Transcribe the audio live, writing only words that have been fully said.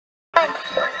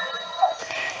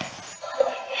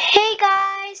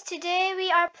Today we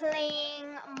are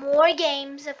playing more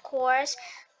games, of course,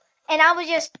 and I was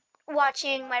just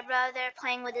watching my brother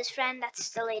playing with his friend. That's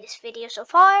the latest video so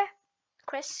far.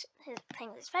 Chris is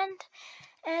playing with his friend,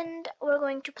 and we're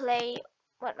going to play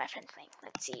what my friend's playing.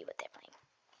 Let's see what they're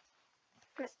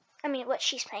playing. What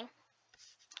she's playing,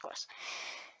 of course.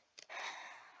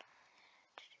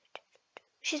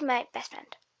 She's my best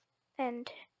friend, and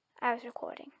I was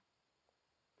recording.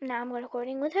 Now I'm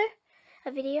recording with her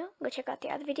a video. Go check out the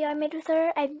other video I made with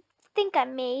her. I think I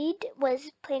made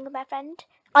was playing with my friend.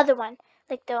 Other one,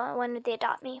 like the one with the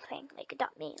adopt me, playing like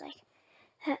adopt me, like.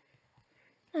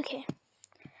 Okay.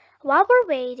 While we're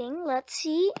waiting, let's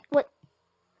see what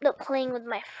the playing with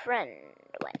my friend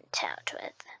went out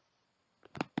with.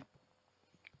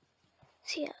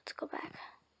 See, let's go back.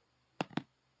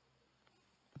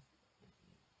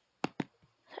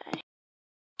 Sorry.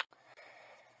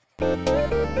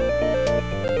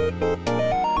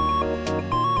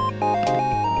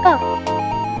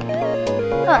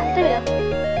 Oh, there we go.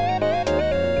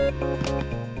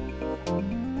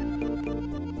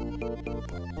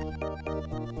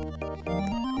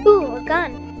 Ooh, a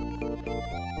gun.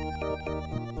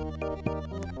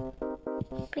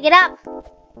 Pick it up.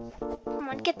 Come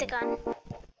on, get the gun.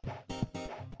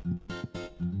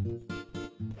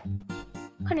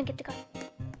 Come on, get the gun.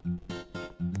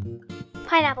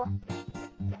 Pineapple.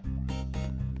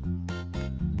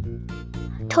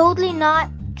 Totally not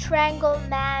triangle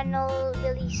manual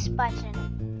release button.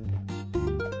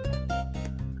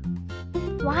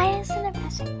 Why isn't it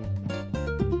pressing?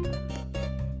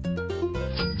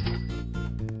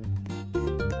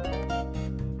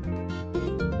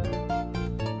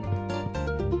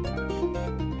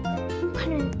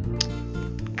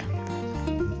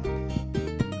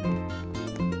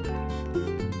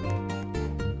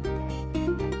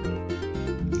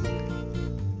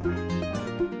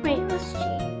 Wait, let's see.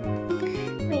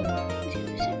 Wait,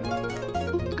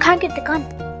 can't get the gun.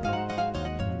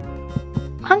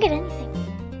 Can't get anything.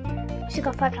 She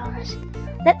got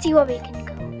 $5. Let's see where we can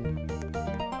go.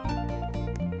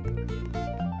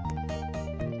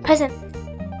 Present.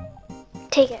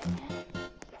 Take it.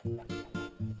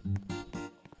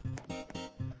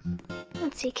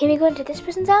 Let's see. Can we go into this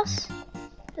person's house?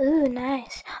 Ooh,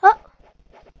 nice. Oh.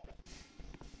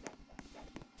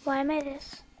 Why am I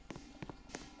this?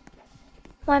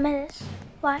 Why am I this?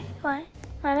 Why am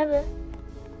I blue?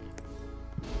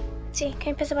 Let's see, can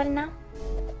you press the button now?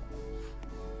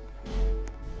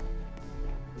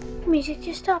 The music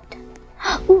just stopped.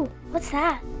 Ooh, what's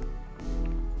that?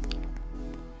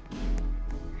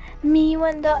 Me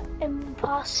and the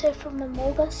imposter from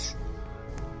Among Us.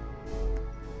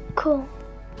 Cool.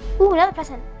 Ooh, another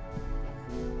present.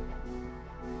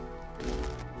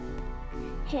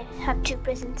 Here, have 2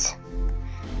 presents.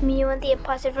 Me and the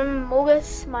imposter from Among Us,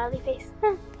 smiley face.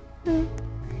 And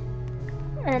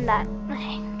that.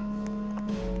 Okay.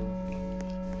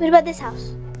 What about this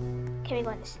house? Can we go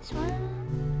in this one?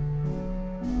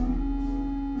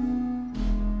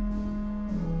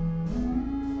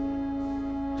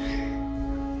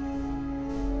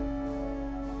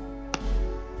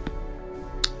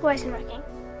 Why isn't it working?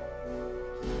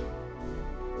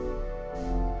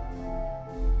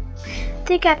 I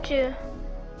think I have to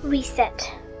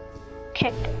reset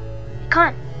character. I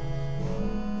can't.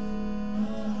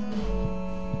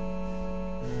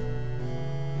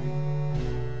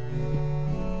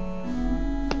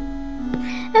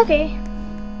 Okay.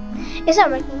 It's not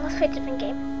working. Let's play a different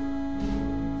game.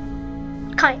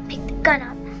 Can't pick the gun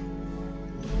up.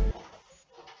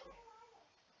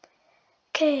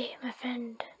 Okay, my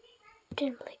friend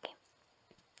didn't play game.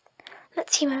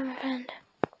 Let's see my friend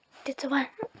did the one.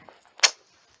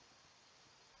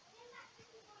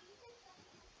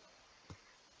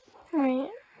 Right.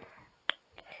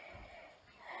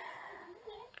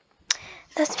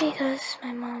 That's because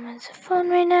my mom has a phone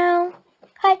right now.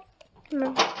 Hi.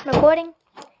 I'm recording.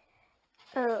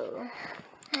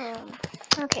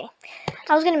 Okay.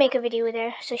 I was gonna make a video with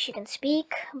her so she can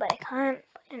speak, but I can't.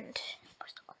 And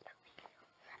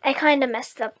I kind of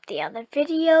messed up the other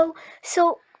video,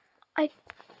 so I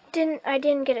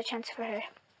didn't get a chance for her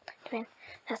to win.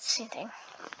 That's the same thing.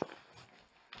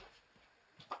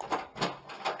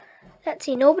 Let's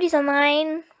see. Nobody's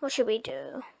online. What should we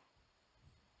do?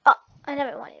 Oh, I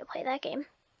never wanted to play that game.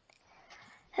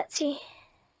 Let's see.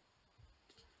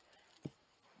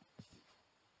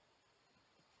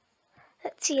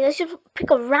 Let's just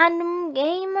pick a random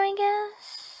game, I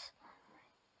guess.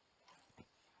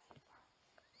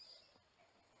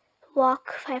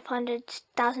 Walk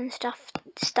 500,000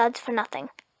 studs for nothing.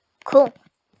 Cool.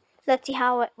 Let's see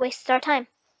how it wastes our time.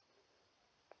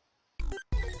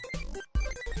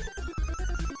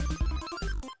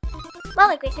 I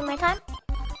like wasting my time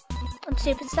on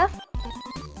stupid stuff.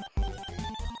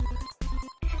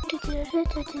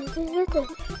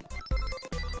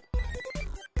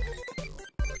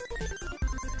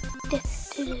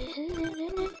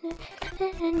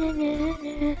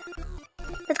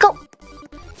 Let's go.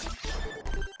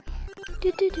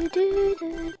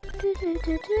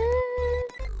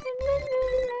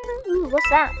 Ooh, what's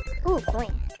that? Ooh,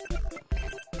 coin.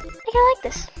 I think I like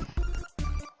this.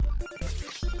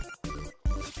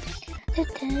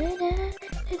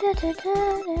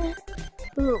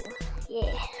 Ooh,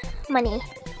 yeah, money.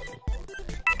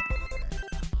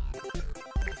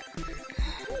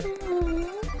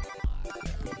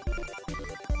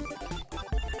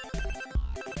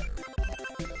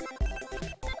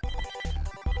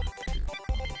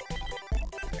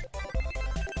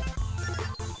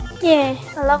 Yeah,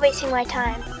 I love wasting my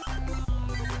time.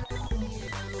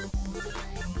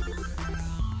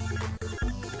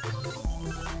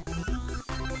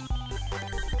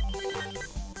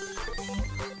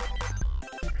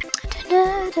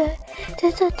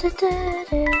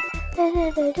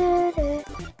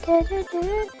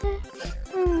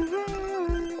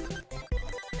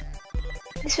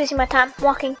 Just wasting my time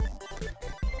walking.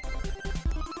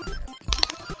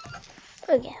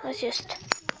 Okay, let's just.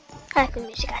 I like the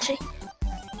music actually.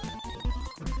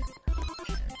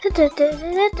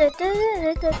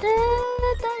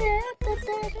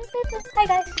 Hi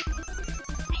guys.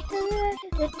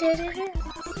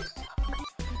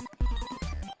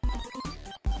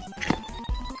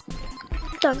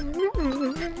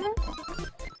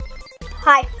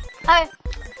 Hi. Hi.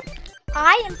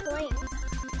 I am playing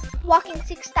walking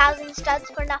 6,000 studs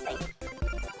for nothing.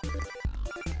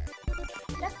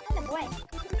 That's kind of boring.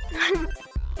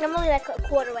 I'm only like a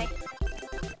quarter way.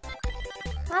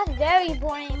 That's very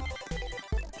boring.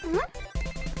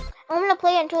 I'm gonna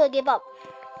play until I give up.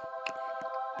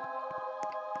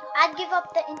 I'd give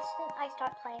up the instant I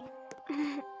start playing.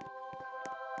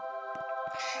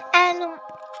 And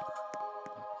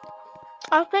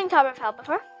I was playing Tower of Hell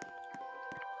before.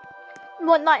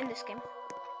 Well, not in this game.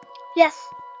 Yes.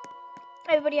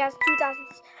 Everybody has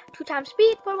 2 times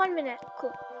speed for 1 minute.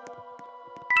 Cool.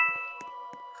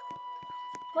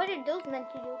 What are those meant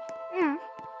to do?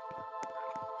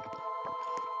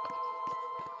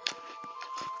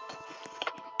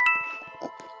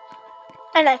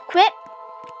 And I quit.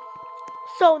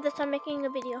 So this I'm making a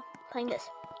video playing this.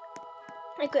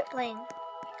 I quit playing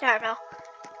Tower of Hell.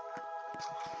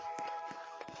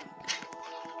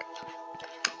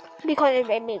 Because it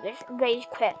made me rage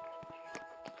quit.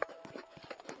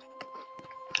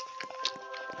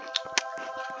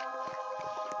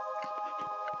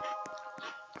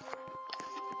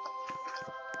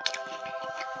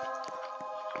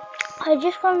 I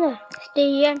just wanna stay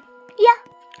here. Yeah.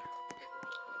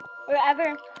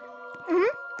 Wherever.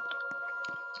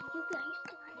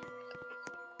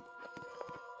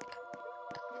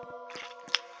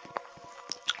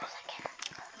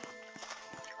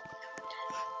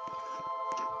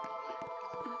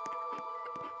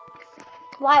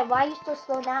 Why? Why are you so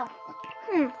slow down?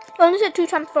 I only said 2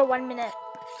 times for 1 minute.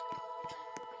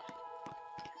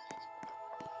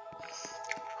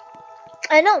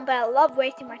 I know, but I love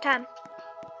wasting my time.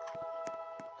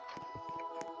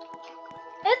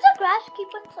 Does the grass keep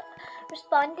on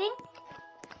responding?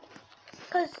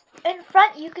 Because in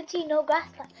front you can see no grass.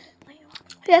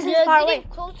 Yes, it's far away.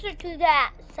 Closer to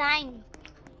that sign.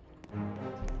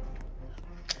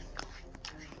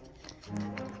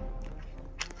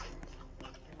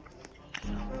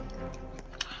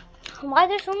 Why are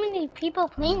there so many people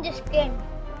playing this game?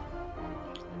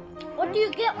 What do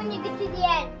you get when you get to the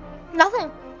end?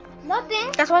 Nothing.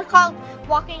 Nothing? That's what it's called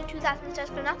walking 2,000 steps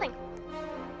for nothing.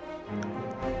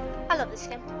 I love this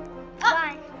game.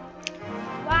 Why?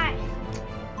 Why?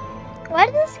 Why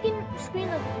did the screen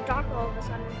look dark all of a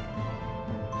sudden?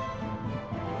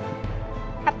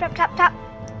 Tap, tap, tap, tap.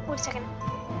 Wait a second.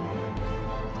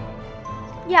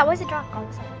 Yeah, why is it dark all of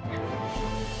a sudden?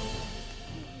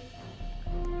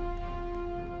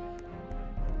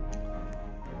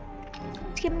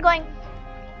 Let's keep going.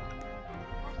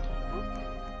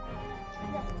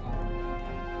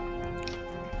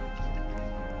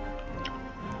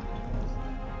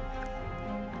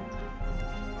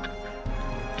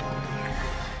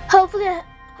 Hopefully,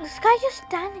 this guy's just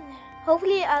standing there.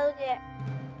 Hopefully, I'll get.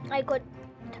 I got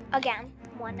again,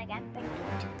 one again, like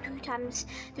 3 times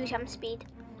speed.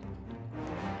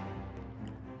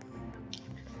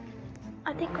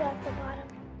 I think we're at the bottom.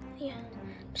 Yeah,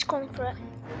 I'm just going for it.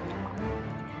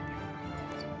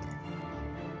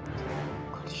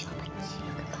 Go to the shop and see if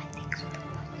I can buy things.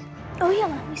 Oh yeah,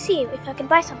 let me see if I can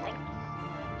buy something.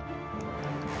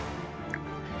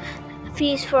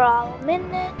 Fees for all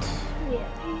minutes.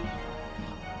 VIP.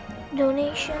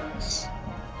 Donations.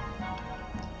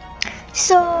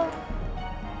 So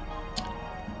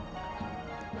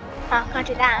I can't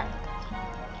do that.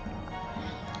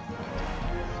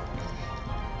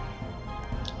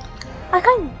 I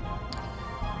can't.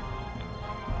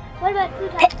 What about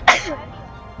food?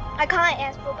 I can't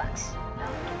ask $4.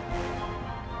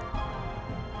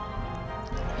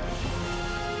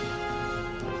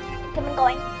 Keep on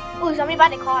going. Oh, somebody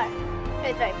bought a car.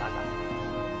 It's very far gone.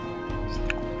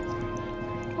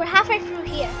 We're halfway through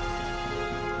here.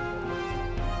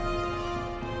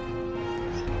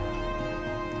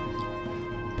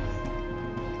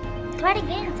 Try to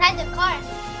get inside the car.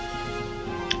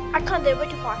 I can't, they're way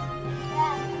too far.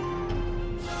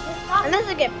 Yeah. Unless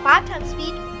I get 5 times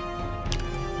speed.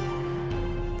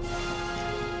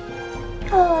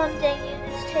 Oh, dang it,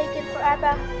 it's taking forever.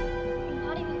 I'm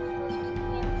not even close to the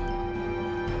end.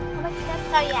 How much steps?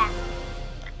 Oh, yeah.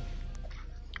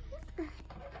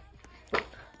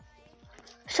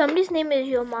 Somebody's name is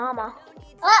your mama.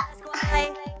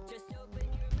 Hi.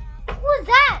 Who was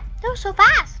that? That was so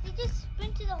fast. They just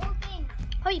sprinted the whole thing.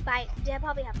 Probably buy it. They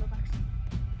probably have $4.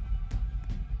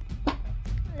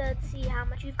 Let's see how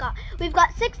much we've got. We've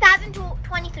got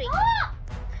 6,023. Oh!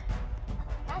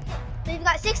 We've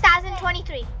got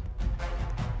 6,023.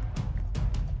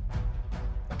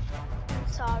 I'm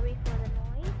sorry for the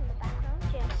noise in the background.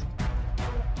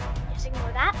 Just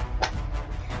ignore that.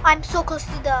 I'm so close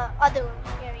to the other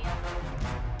area.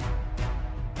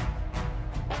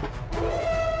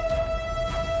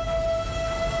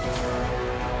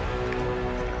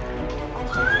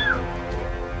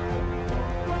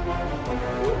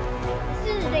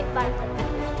 This is a drink bar.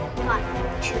 Not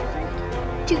two.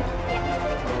 Yeah.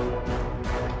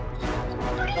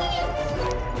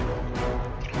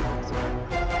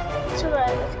 So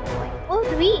oh,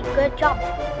 3. Good job.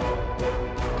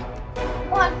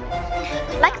 1.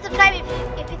 Like and subscribe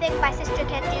if you think my sister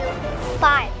can do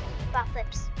 5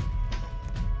 backflips.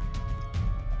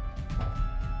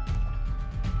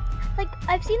 Like,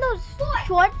 I've seen those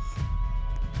shorts.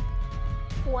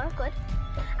 4, good.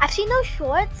 I've seen those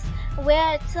shorts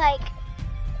where it's like,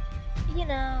 you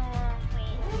know,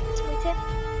 wait,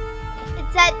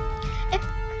 it said, if,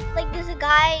 like, there's a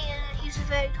guy, he's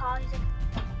very tall, he's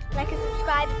like and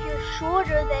subscribe if you're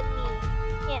shorter than me.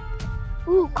 Yeah.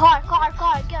 Ooh, car.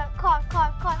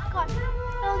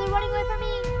 No, they're running away from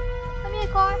me. Let me a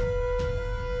car. I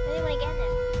didn't want to get in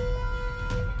there.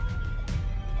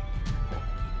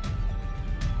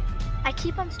 I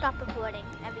keep on stop recording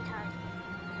every time.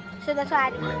 So that's why I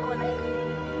didn't record like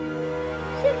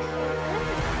 6.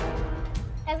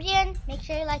 Everyone, make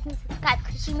sure you like and subscribe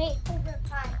because she made over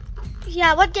 5.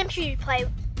 Yeah, what game should you play?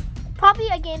 Probably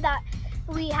a game that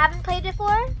we haven't played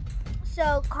before.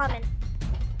 So comment.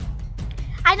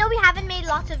 I know we haven't made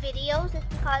lots of videos. It's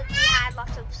because we had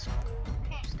lots of school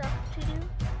stuff to do.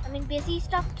 I mean, busy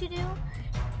stuff to do.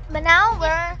 But now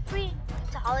we're free.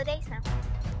 It's the holidays now.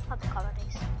 Public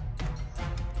holidays.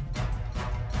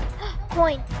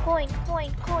 Coin.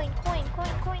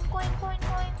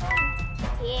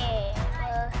 Yeah.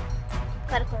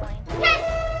 Got a coin.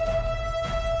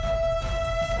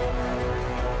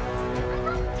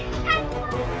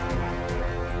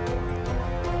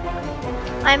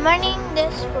 I'm running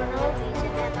this for no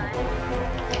reason, am I?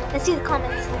 Let's see the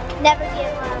comments. Never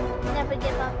give up, never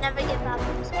give up, never give up.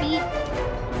 Speed.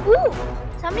 Ooh,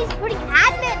 somebody's putting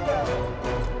admin, bro.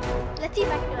 Let's see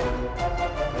if I can do it.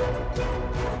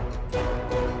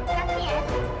 That's the end.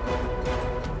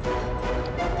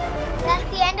 That's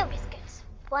the end of biscuits.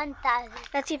 1,000.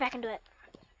 Let's see if I can do it.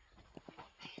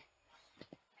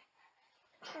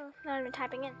 Oh, not even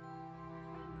typing in.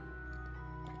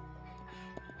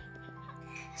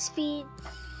 Speed.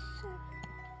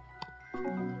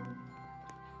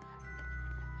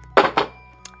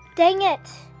 Dang it.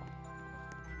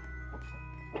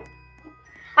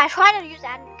 I tried to use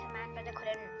admin command, but I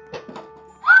couldn't.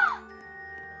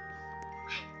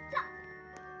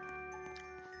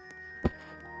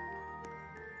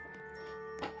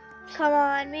 Come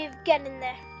on, we've get in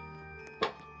there.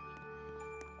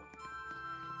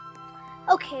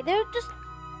 Okay, they're just,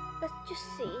 let's just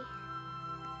see.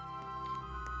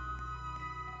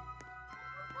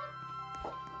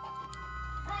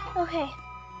 Okay.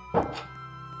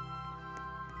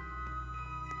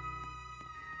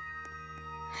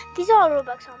 These are all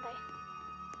Robux, aren't they?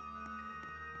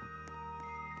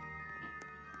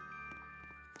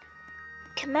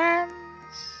 Commands.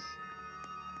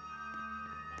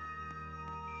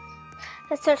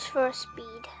 Let's search for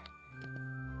speed.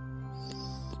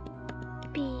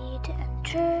 Speed,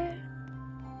 enter.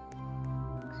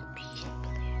 Speed.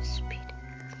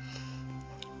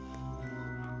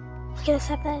 get a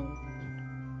 7.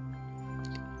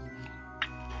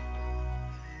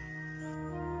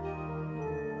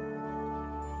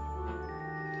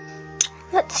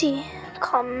 Let's see.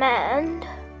 Command.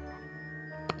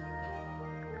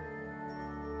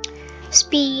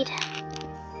 Speed.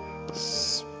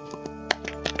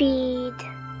 Speed.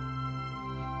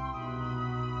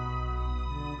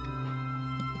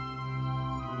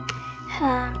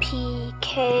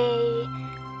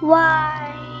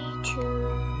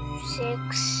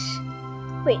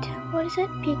 PKY26. Wait, what is it?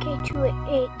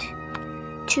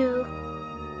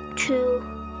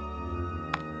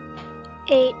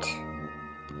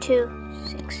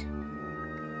 PK2826.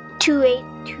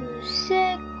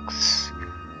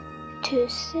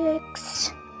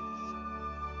 2826.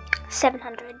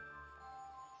 700.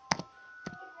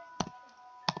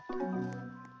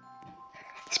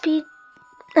 Speed.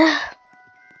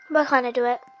 Why can't I do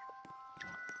it?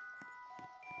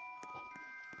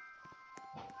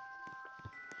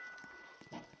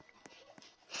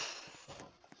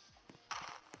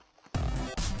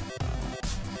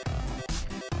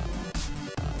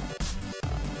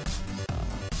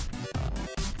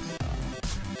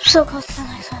 So close to the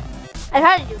next one. I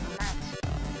tried to do commands.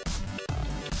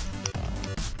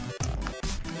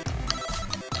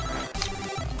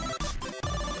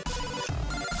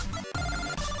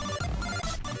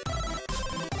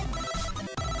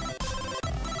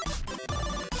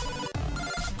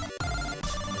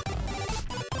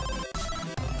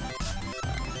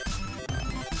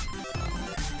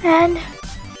 And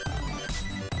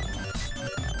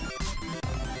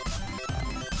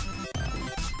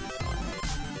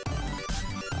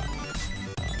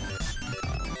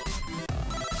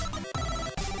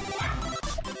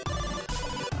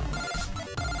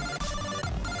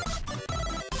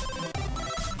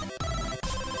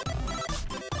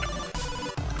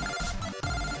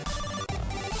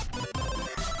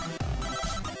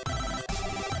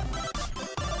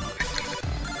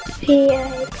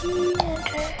PIP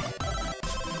enter.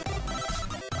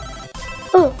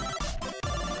 Oh.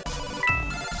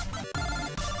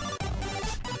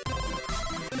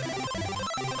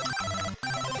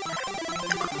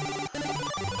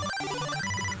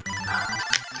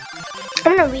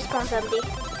 I'm gonna respawn somebody.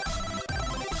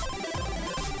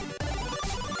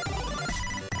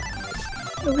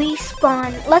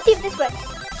 Respawn. Let's see if this works.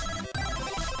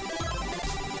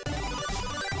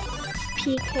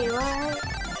 PKY.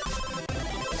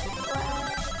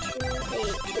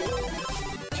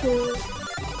 2,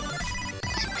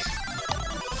 6.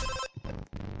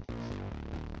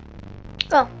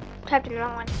 Oh, typed in the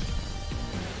wrong one.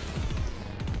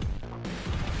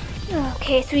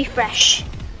 Okay, let's refresh.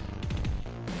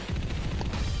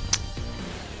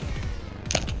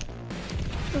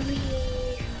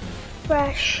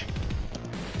 Refresh.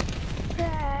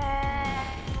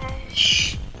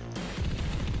 Fresh.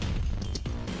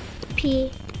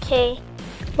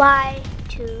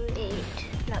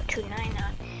 PKY28. No, 29.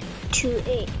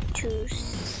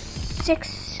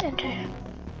 2826. Enter.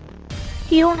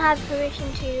 You don't have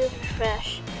permission to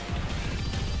refresh.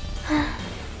 Oh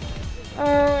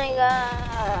my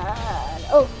god.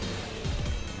 Oh.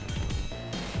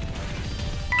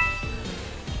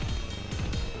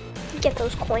 Get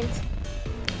those coins.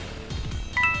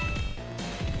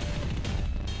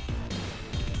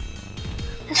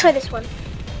 Let's try this one.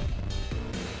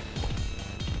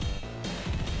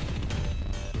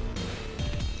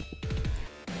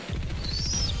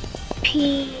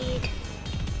 Speed.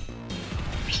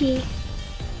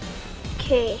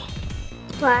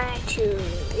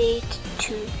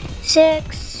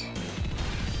 PKY2826.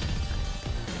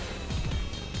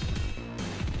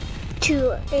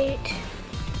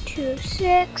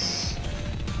 2826.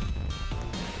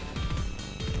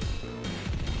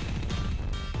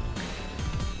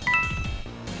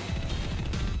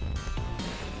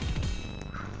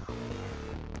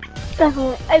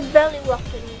 I barely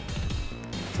walked in.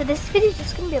 So this video is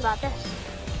just gonna be about this.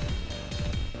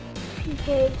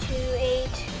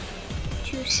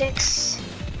 PK2826.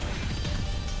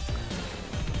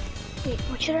 Wait,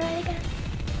 what should I write again?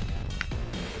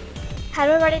 How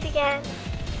do I write it again?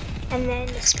 And then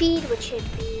the speed, which should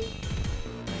be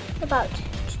about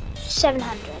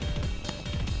 700.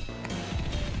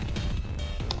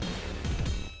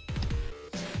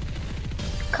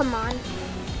 Come on.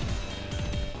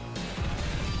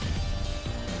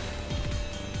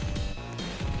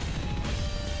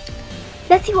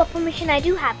 Let's see what permission I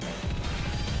do have.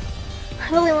 I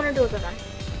really want to do it with them.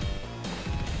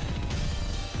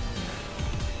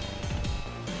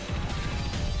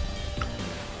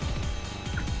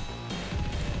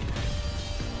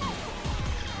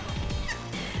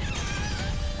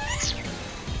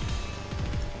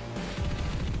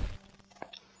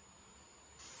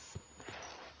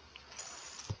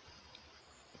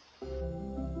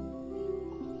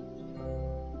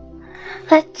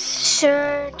 Let's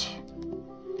search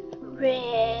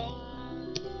Rainbow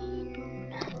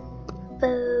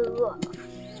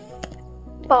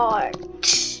Bart.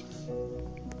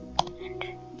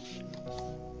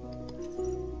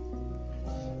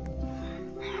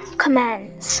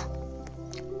 Commands.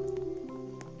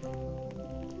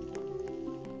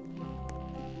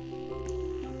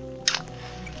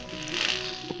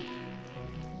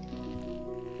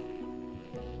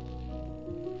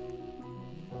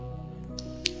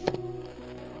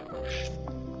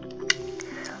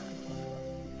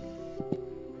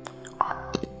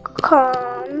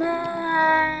 Command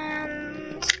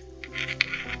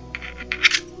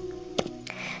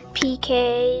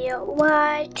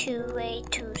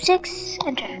PKY2826,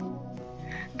 enter.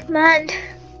 Command.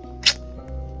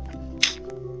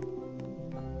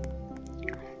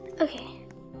 Okay.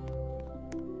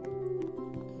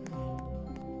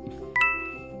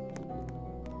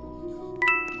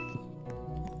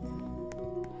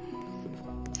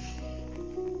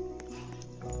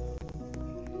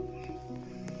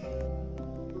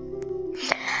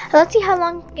 Let's see how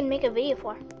long I can make a video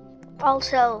for.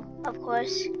 Also, of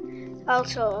course, how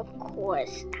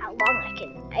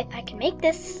long if I can make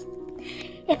this.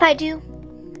 If I do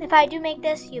make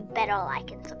this, you better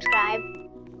like and subscribe.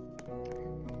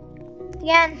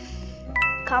 Again,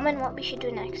 comment what we should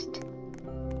do next.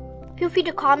 Feel free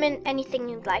to comment anything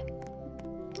you'd like.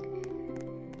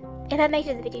 If I make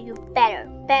this video, you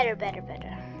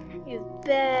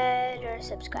better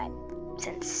subscribe,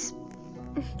 since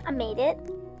I made it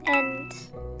and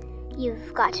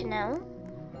you've got to know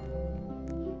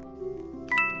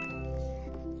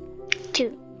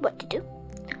what to do.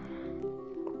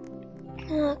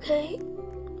 Okay,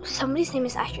 somebody's name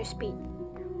is Astro Speed.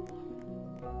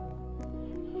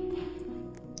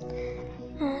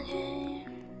 Okay,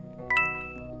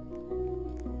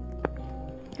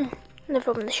 they're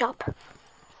from the shop.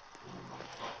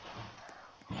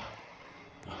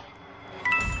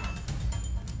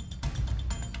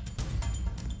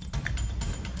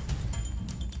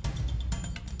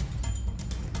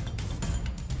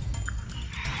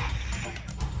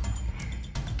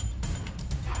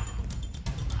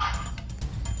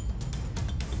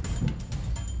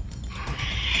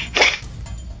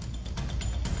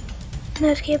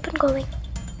 Let's keep on going.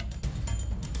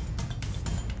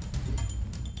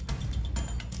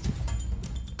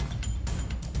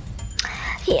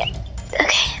 Yeah,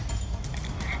 okay.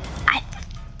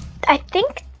 I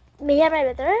think me and my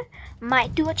brother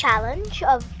might do a challenge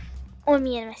of, or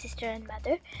me and my sister and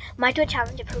mother might do a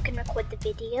challenge of who can record the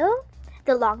video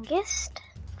the longest,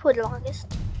 for the longest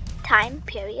time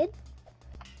period.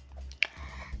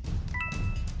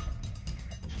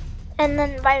 And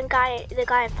then the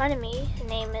guy in front of me, his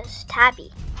name is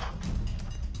Tabby.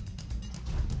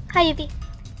 Hi, Yubi.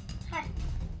 Hi.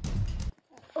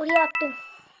 What are you up to?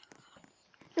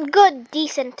 Good,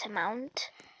 decent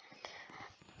amount.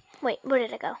 Wait, where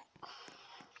did it go?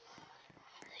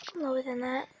 Lower than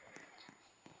that.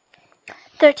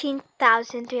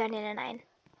 13,309.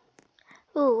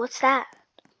 Ooh, what's that?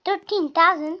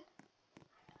 13,000?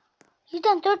 You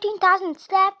done 13,000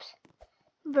 steps?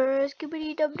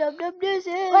 Skibbity dub dub dub Buddy?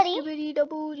 skibbity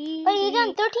double dee. But you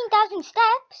done 13,000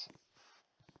 steps?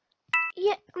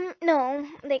 Yeah, no,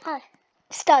 like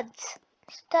studs.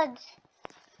 Studs.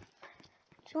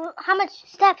 So how much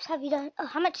steps have you done?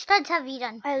 How much studs have you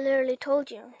done? I literally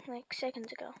told you like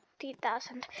seconds ago.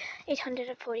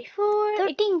 3,844.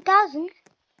 13,000?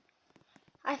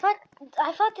 I thought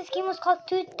this game was called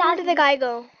 2,000. Where did the guy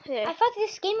go? Here. I thought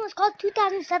this game was called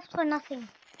 2,000 steps for nothing.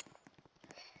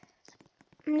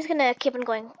 I'm just gonna keep on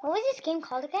going. What was this game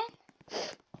called again?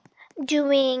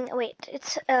 Wait,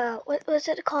 it's what was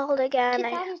it called again?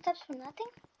 2,000 steps for nothing?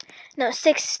 No,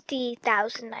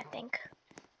 60,000, I think.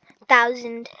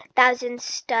 Thousand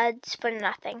studs for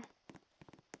nothing.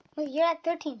 Well, you're at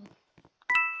 13.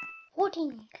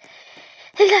 14.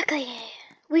 Exactly.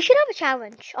 We should have a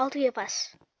challenge, all three of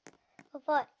us, Of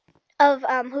what? of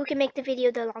who can make the video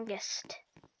the longest.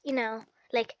 You know,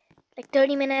 like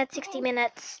 30 minutes, 60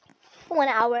 minutes, 1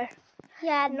 hour.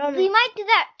 Yeah, Normally- we might do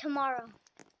that tomorrow.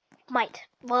 Might.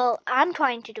 Well, I'm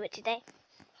trying to do it today.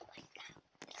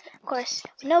 Of course.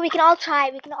 No, we can all try.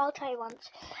 We can all try once.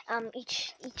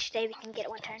 Each day we can get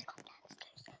one turn. So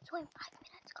in 5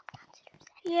 minutes, come downstairs.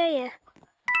 Yeah.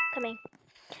 Coming.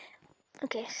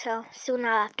 Okay, so soon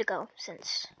I'll have to go,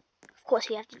 since of course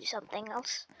we have to do something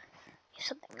else.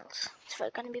 It's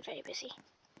gonna be very busy.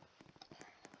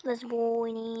 This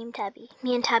boy named Tabby.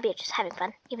 Me and Tabby are just having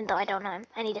fun, even though I don't know him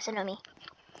and he doesn't know me.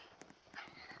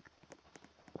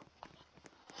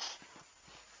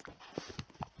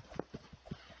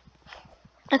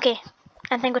 Okay,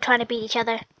 I think we're trying to beat each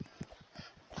other.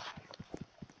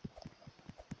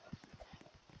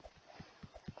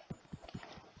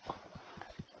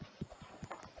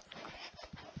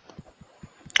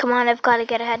 Come on, I've got to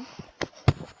get ahead.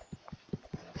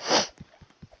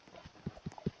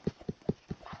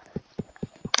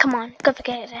 Come on, go for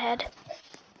get ahead.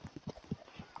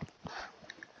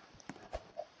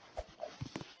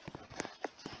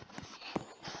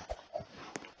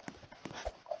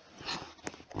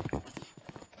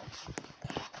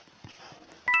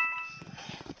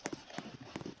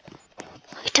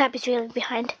 Tabby's really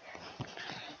behind.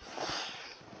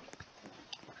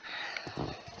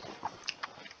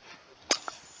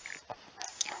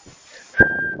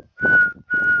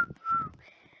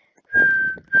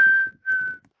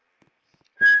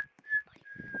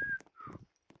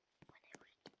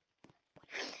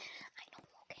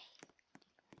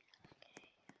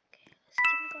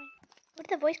 Where did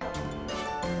the voice go?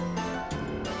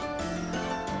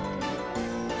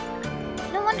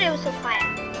 No wonder it was so quiet.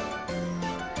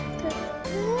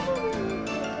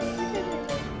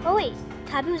 Oh wait,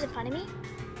 Tabby was in front of me?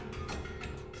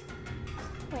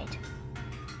 Wait.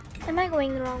 Am I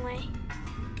going the wrong way?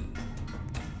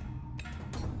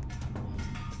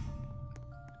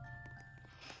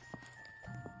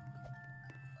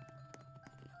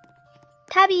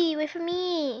 Tabby, wait for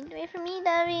me! Wait for me,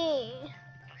 Tabby!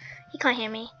 He can't hear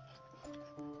me.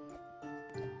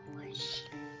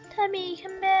 Tabby,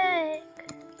 come back.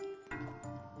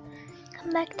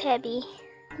 Come back, Tabby.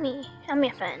 I'm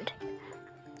your friend.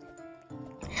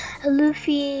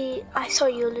 Luffy, I saw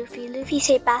you, Luffy. Luffy,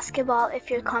 say basketball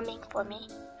if you're coming for me.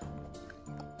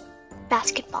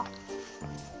 Basketball.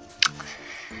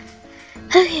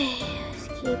 Okay, let's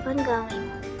keep on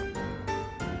going.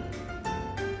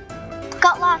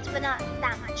 Got lots, but not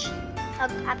that much. I'll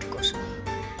have to go soon.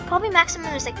 Probably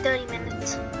maximum is like 30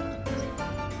 minutes.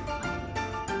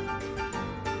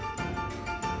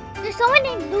 There's someone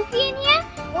named Luffy in here.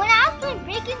 When I was playing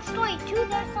Breaking Story 2,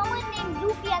 there's someone named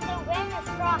Luffy and they're wearing a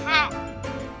straw hat.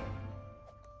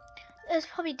 It's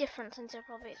probably different since they're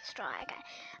probably the straw hat guy.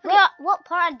 Okay. What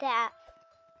part of that?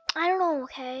 I don't know,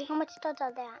 okay? How much studs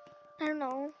are that? I don't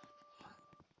know.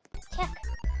 Check.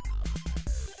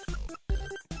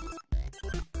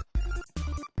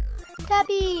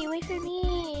 Tabby, wait for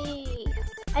me.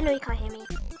 I know you can't hear me.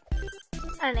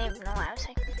 I don't even know what I was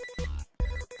saying.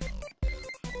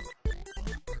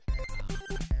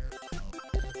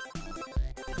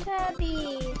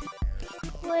 Tabby,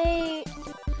 wait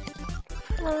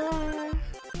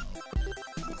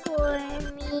for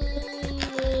me.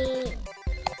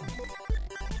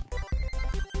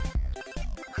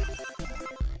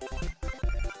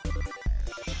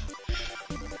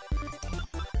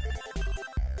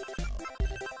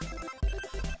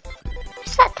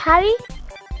 Is that Tabby?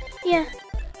 Yeah.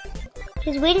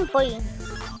 He's waiting for you.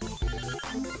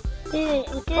 Dude,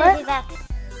 What? be back.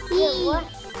 Yee. What?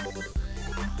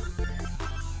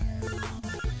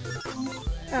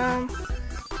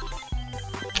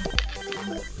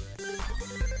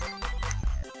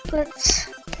 Let's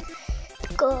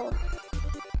go.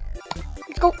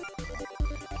 Let's go.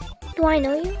 Do I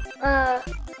know you? No.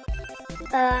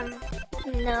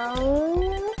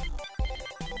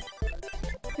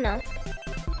 No.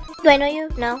 Do I know you?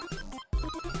 No.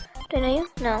 Do I know you?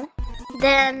 No.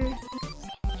 Then,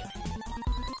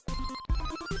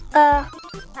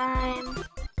 I'm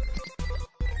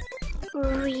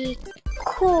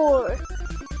recording.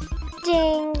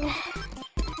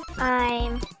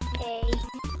 I'm a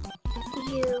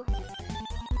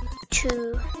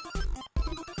YouTuber.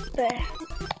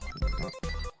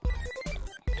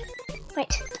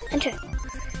 Wait, enter.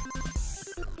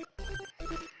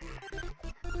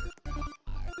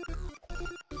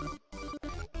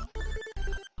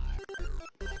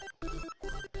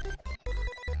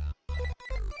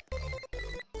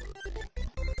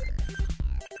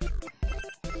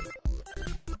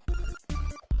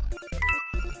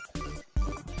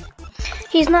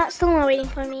 He's still not waiting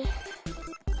for me.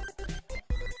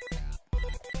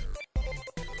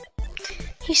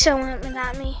 He's so mad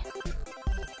at me.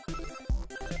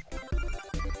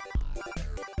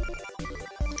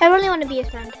 I really want to be his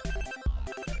friend.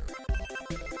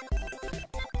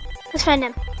 Let's find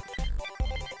him.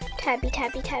 Tabby,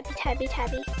 Tabby, Tabby, Tabby,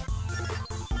 Tabby.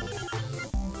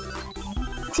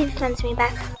 Let's see if he sends me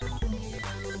back.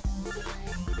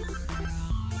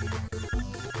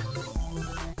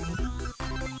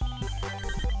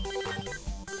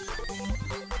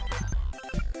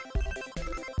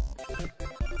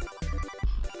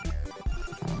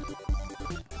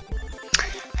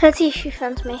 Let's see if she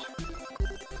finds me.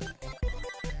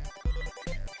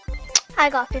 I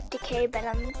got 50k, but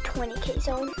I'm 20k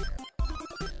zone.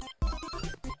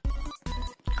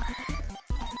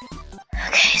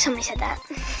 Okay, somebody said that.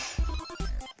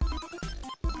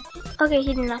 Okay,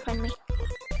 he did not find me.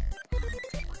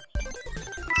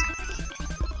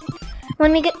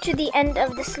 When we get to the end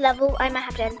of this level, I might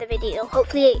have to end the video.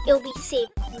 Hopefully, it'll be saved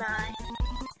my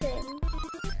thing.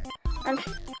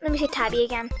 Let me say Tabby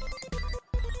again.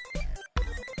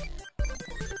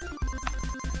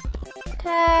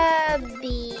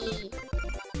 Tabby.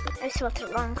 I spelled it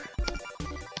wrong.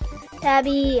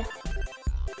 Tabby.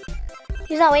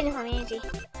 He's not waiting for me, is he?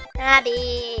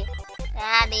 Tabby.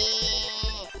 Tabby.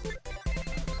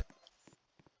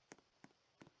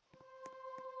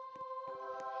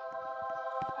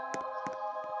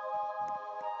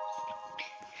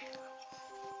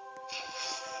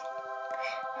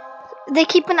 They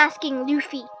keep on asking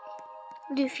Luffy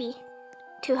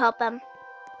to help them.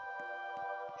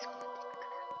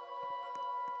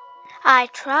 I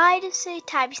tried to say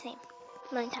Tabby's name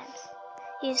a million times.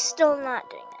 He's still not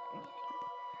doing anything.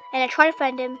 And I try to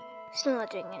find him, still not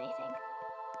doing anything.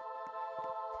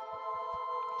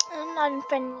 I'm not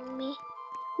unfriending me.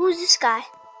 Who's this guy?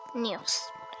 Niels.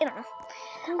 I don't know.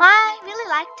 I really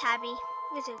like Tabby.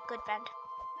 He's a good friend.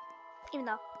 Even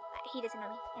though he doesn't know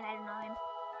me and I don't know him.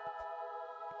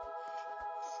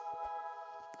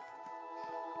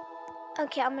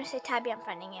 Okay, I'm gonna say Tabby, I'm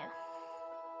friending you.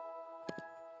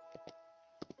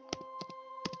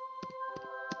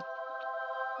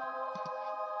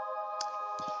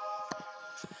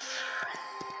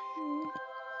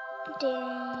 Ding.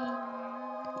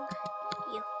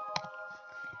 You.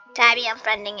 Tabby, I'm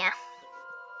friending you.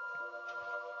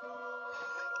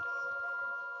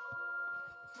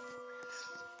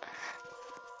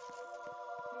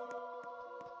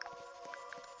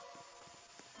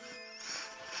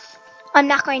 I'm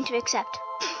not going to accept.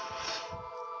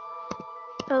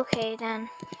 Okay, then.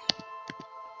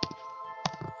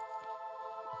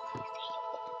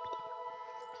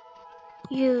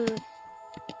 You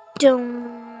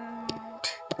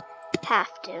don't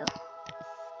have to.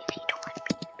 If you don't want to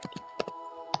be in the video.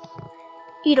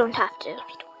 You don't have to.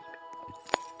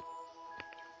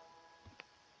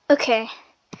 Okay.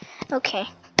 Okay.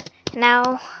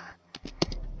 Now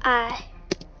I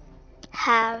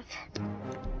have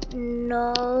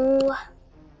no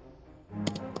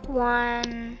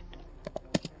one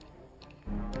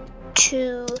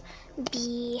to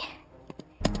be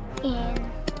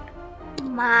in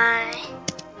my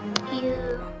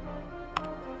YouTube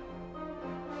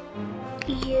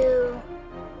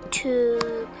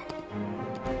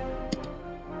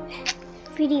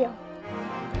video.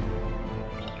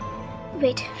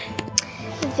 Wait.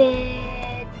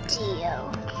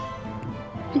 Video.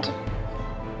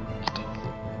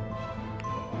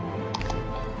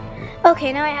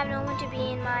 Okay, now I have no one to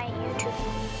be in my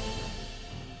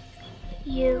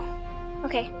YouTube.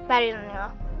 Okay, battery's running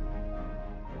low.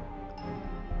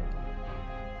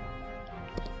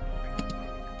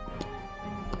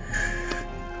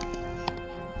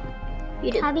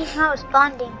 Tabby's not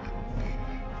responding.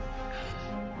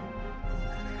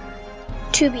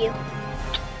 Tube you.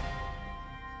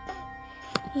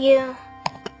 You.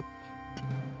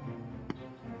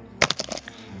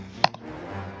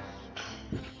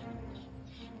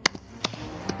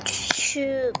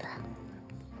 Tube.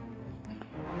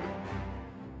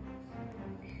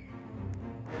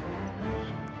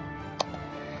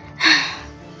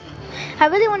 I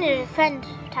really wanted to defend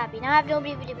Tabby. Now I have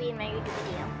nobody to be in my YouTube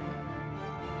video.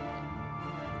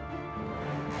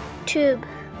 Tube.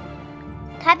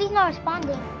 Tabby's not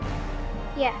responding.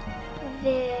 Yeah.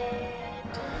 Video.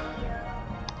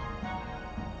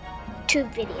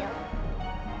 Tube video.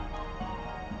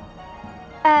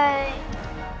 I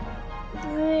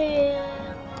really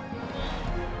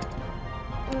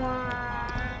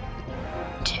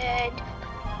wanted.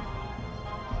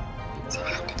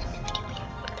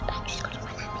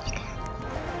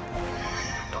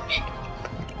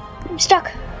 I'm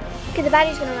stuck. Okay, the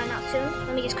battery's gonna run out soon.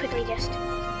 Let me just quickly just.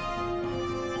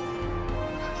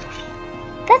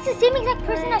 That's the same exact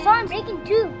person I saw in Breaking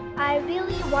 2. I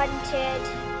really wanted.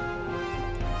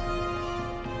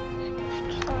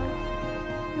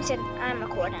 He said I'm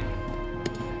recording.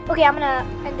 Okay, I'm gonna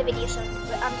end the video soon.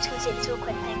 But I'm just gonna say this real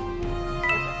quick thing.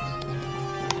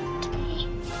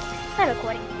 I'm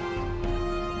recording.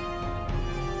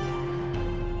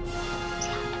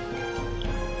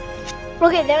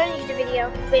 Okay, they're gonna use the video.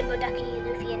 Rainbow Ducky,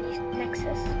 Luffy, and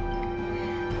Nexus.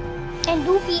 And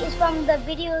Luffy is from the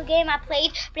video game I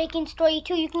played, Breaking Story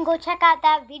 2. You can go check out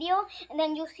that video, and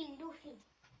then you'll see Luffy.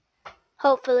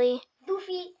 Hopefully.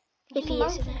 Luffy, if he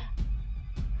is there.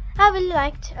 I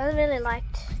really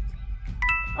liked.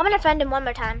 I'm gonna friend him one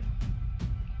more time.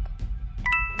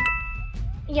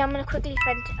 Yeah, I'm gonna quickly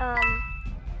friend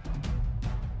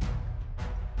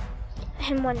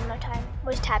him one more time.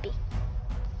 Where's Tabby?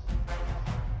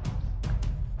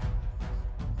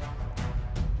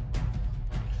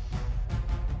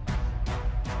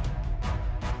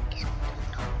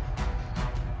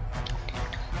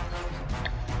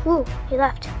 Ooh, he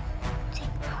left.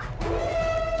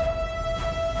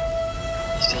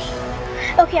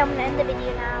 Okay, I'm gonna end the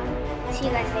video now. See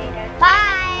you guys later. Bye!